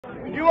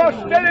you are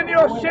still in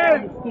your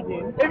sin.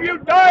 If you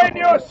die in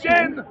your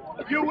sin,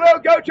 you will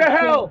go to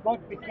hell.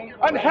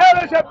 And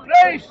hell is a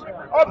place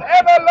of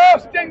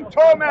everlasting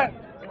torment,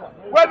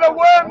 where the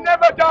worm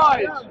never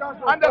dies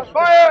and the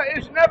fire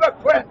is never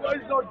quenched.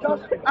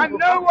 And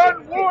no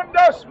one warned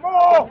us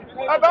more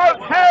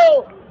about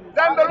hell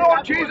than the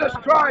Lord Jesus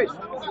Christ.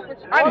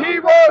 And he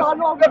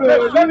was the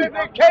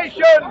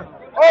personification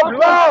of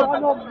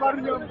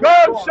love.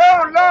 God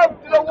so loved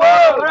the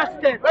world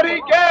that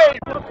he gave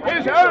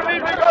his only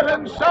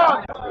begotten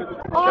Son,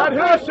 that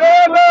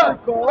whosoever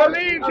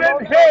believes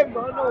in him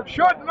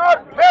should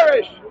not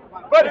perish,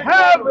 but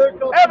have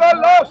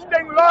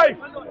everlasting life.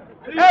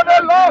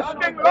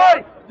 Everlasting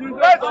life.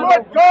 That's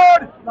what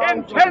God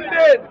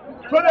intended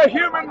for the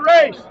human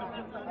race.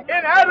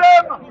 In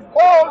Adam,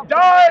 all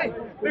die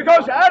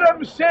because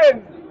Adam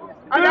sinned.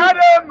 And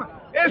Adam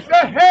is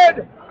the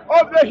head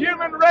of the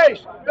human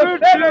race, the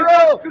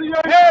federal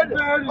head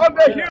of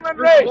the human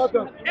race.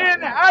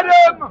 In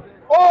Adam,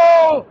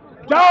 all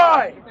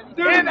die.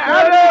 In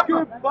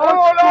Adam,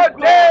 all are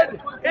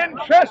dead in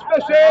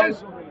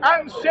trespasses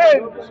and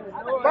sins.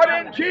 But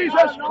in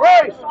Jesus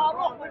Christ,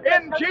 all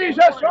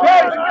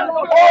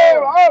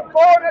are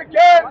born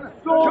again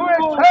to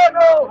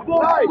eternal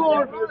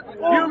life.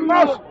 You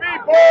must be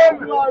born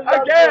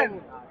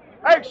again.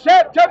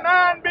 Except a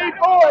man be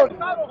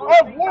born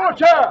of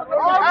water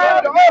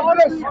and of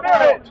the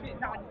Spirit,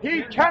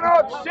 he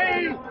cannot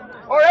see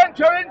or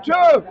enter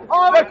into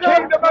the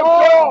kingdom of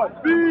God.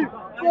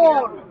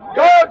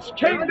 God's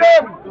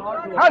kingdom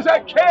has a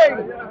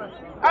king,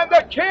 and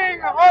the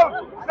king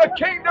of the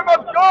kingdom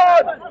of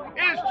God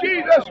is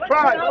Jesus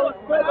Christ.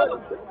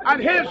 And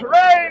his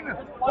reign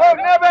will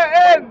never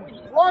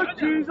end.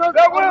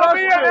 There will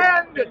be an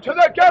end to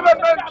the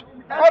government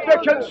of the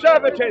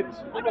Conservatives.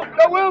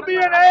 There will be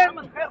an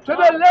end to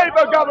the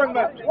Labour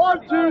government.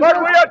 But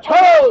we are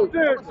told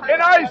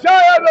in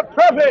Isaiah the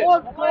prophet,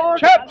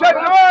 chapter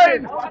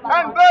 9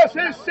 and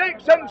verses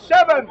 6 and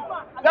 7,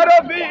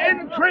 that of the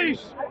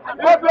increase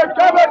of the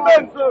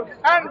government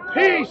and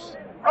peace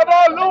of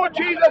our Lord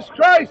Jesus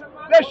Christ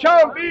there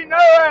shall be no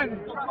end.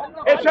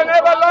 It's an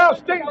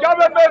everlasting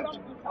government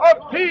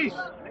of peace.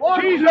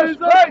 Jesus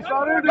Christ's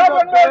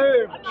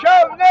government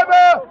shall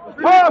never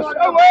pass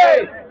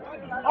away.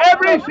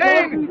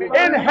 Everything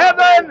in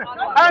heaven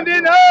and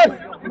in earth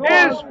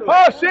is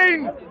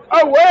passing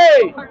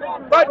away.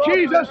 But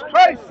Jesus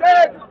Christ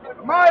said,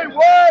 my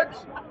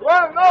words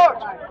will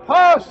not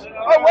pass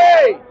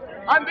away.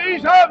 And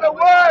these are the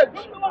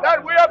words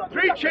that we are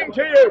preaching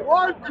to you.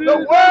 The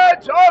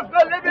words of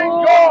the living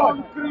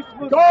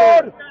God.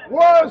 God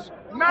was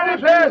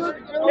manifest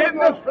in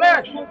the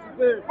flesh.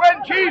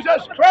 When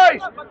Jesus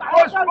Christ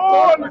was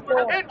born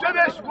into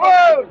this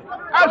world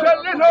as a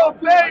little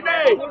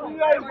baby,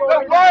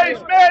 the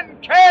wise men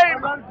came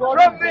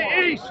from the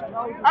east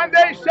and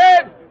they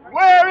said,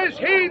 where is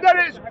he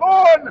that is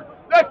born,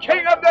 the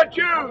King of the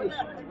Jews?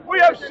 We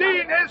have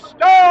seen his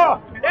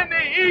star in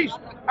the east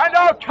and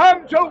are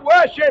come to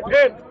worship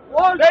him.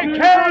 They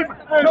came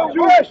to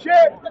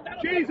worship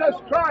Jesus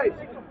Christ.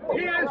 He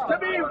is to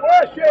be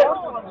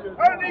worshipped.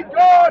 Only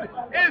God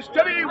is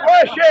to be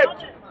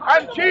worshipped.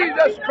 And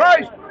Jesus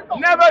Christ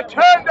never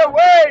turned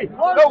away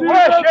the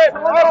worship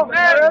of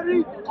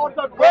men.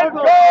 When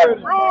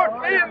God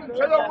brought into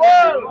the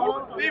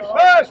world the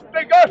first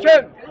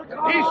begotten,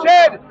 he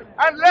said,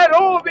 and let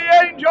all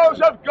the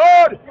angels of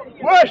God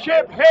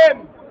worship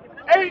him.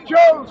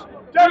 Angels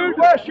don't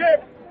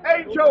worship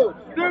angels.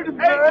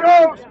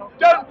 Angels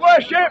don't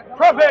worship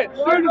prophets.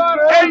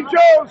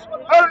 Angels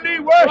only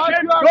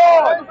worship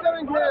God.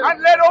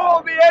 And let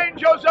all the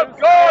angels of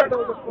God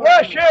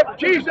worship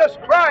Jesus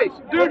Christ,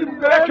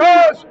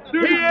 because he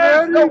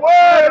is the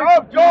Word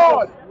of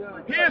God.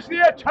 He is the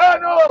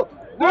eternal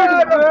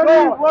Word of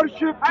God.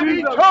 And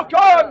he took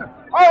on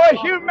our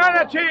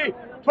humanity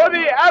for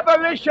the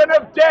abolition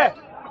of death,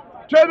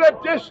 to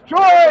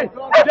destroy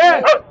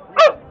death.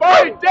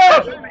 By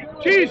death,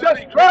 Jesus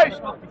Christ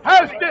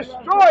has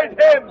destroyed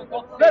him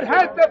that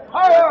had the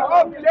power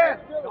of death.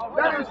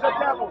 That is the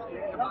devil.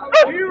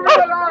 Do you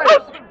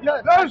realize,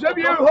 those of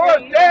you who are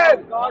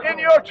dead in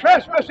your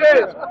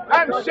trespasses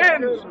and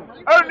sins,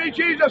 only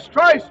Jesus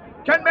Christ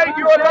can make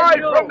you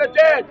alive from the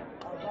dead.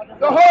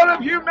 The whole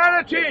of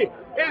humanity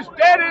is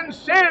dead in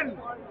sin.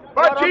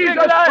 But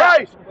Jesus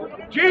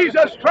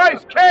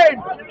Christ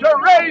came to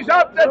raise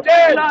up the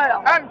dead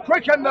and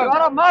quicken them.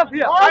 And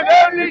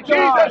only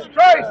Jesus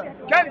Christ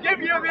can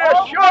give you the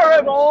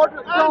assurance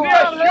of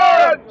where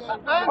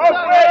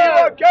you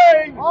are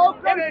going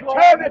in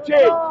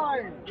eternity.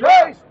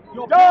 Christ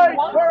died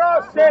for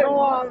our sins,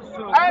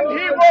 and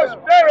he was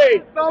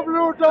buried,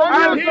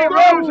 and he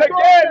rose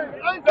again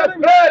the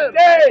third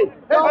day,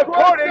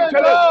 according to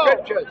the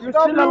Scriptures.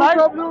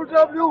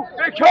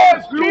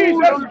 Because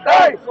Jesus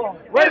Christ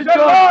is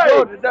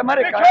alive,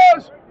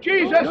 because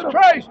Jesus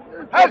Christ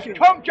has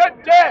conquered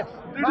death.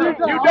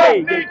 You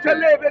don't need to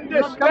live in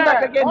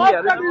despair. You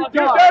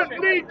don't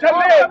need to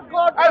live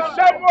as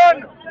someone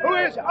who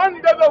is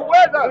under the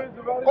weather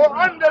or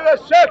under the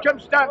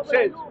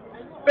circumstances.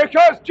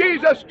 Because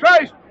Jesus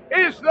Christ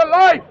is the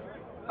life.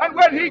 And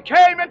when he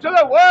came into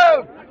the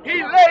world,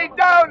 he laid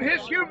down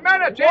his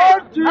humanity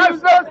as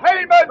the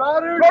payment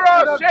for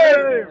our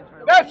sin.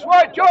 That's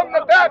why John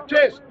the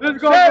Baptist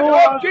said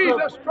of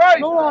Jesus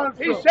Christ,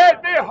 he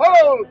said,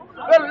 "Behold,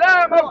 the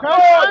Lamb of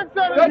God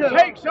that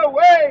takes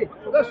away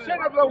the sin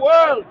of the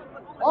world."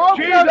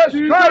 Jesus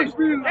Christ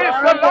is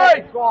the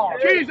life.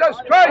 Jesus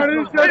Christ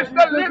is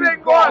the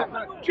living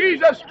one.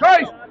 Jesus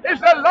Christ is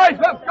the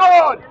life of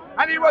God.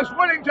 And he was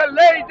willing to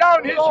lay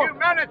down his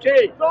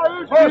humanity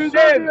for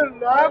sin,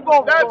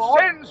 that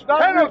sin's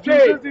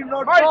penalty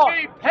might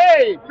be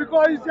paid.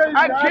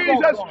 And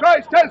Jesus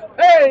Christ has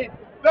paid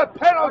the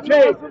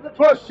penalty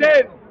for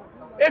sin.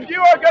 If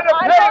you are going to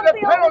pay the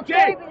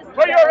penalty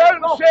for your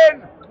own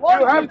sin,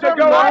 you have to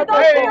go and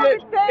pay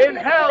it in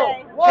hell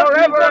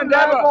forever and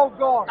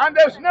ever. And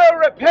there's no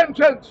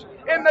repentance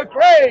in the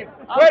grave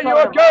where you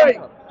are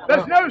going.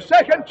 There's no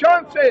second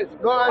chances.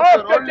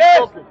 After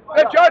death,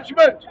 the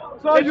judgment.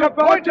 It's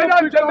appointed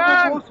unto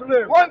man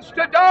once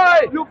to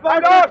die,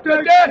 and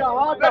after death,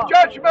 the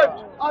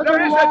judgment.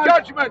 There is a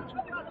judgment.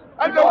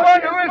 And the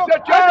one who is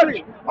the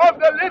judge of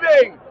the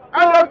living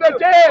and of the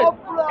dead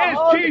is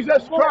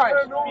Jesus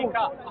Christ.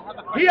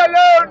 He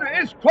alone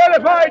is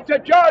qualified to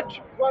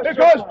judge,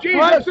 because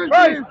Jesus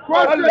Christ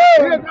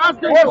alone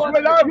was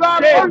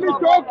without sin.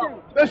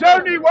 There's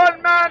only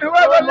one man who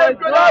ever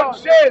lived without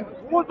sin,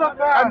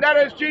 and that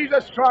is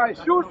Jesus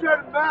Christ.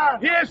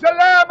 He is the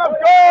Lamb of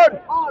God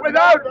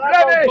without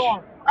blemish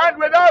and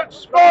without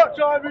spot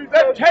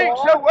that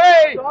takes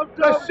away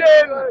the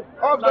sin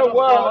of the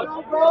world.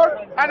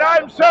 And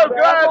I'm so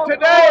glad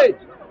today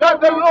that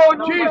the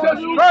Lord Jesus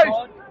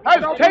Christ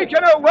has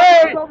taken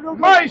away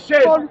my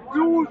sin.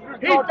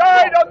 He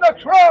died on the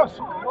cross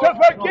to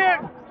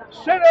forgive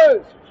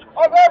sinners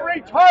of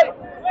every type,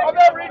 of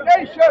every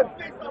nation,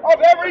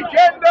 of every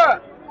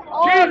gender.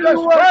 Jesus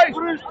Christ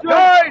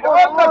died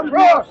on the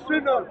cross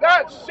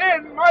that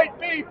sin might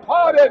be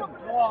pardoned.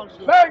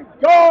 Thank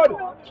God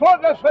for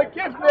the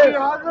forgiveness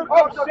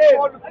of sin.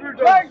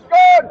 Thank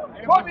God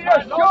for the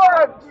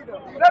assurance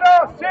that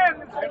our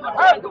sins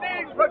have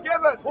been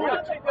forgiven.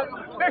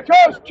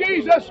 Because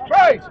Jesus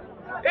Christ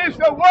is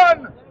the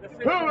one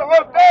who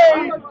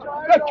obeyed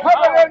the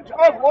covenant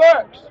of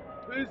works.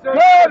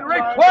 God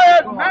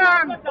required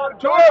man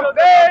to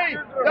obey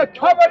the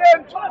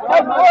covenant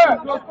of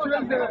works.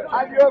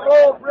 And you have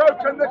all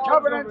broken the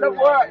covenant of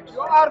works. You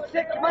are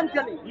sick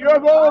mentally. You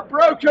have all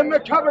broken the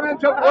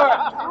covenant of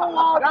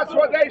works. That's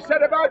what they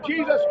said about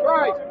Jesus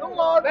Christ.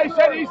 They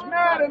said he's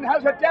mad and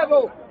has a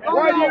devil.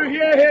 Why do you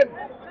hear him?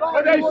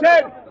 But they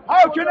said,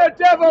 how can a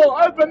devil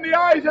open the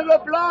eyes of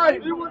the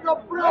blind?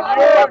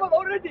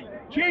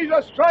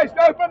 Jesus Christ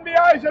opened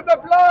the eyes of the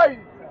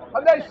blind.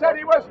 And they said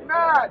he was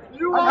mad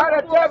and had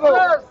a devil.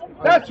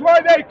 That's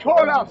why they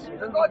call us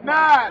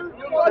mad.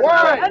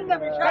 Why?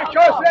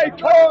 Because they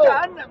call,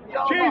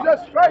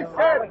 Jesus Christ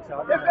said,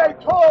 if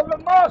they call the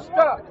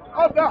master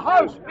of the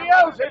house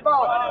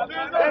Beelzebub,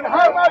 then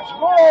how much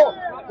more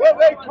will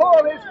they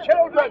call his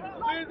children?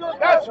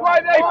 That's why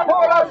they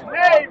call us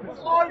names.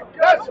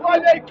 That's why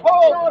they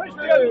call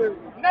Christians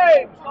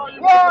names.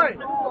 Why?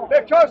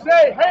 Because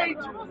they hate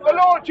the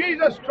Lord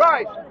Jesus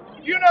Christ.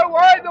 You know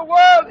why the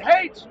world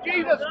hates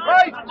Jesus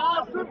Christ?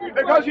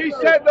 Because he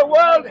said the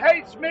world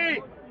hates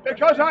me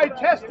because I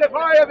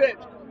testify of it,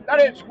 that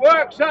its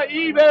works are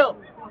evil.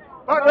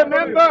 But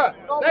remember,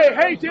 they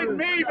hated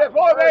me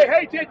before they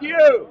hated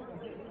you.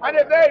 And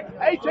if they've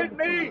hated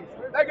me,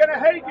 they're going to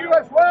hate you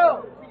as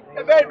well.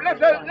 If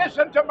they've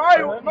listened to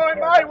my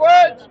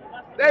words,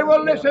 they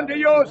will listen to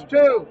yours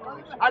too.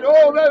 And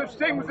all those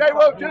things they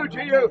will do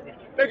to you,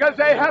 because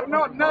they have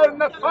not known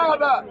the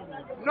Father,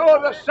 nor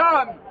the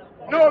Son,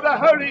 nor the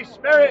Holy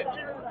Spirit.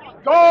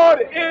 God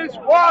is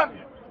one,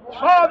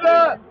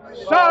 Father,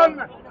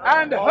 Son,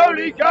 and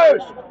Holy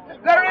Ghost.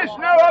 There is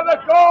no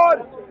other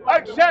God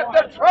except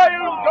the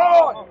triune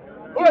God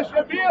who has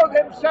revealed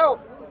himself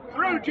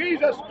through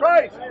Jesus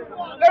Christ.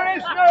 There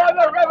is no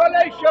other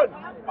revelation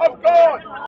of God.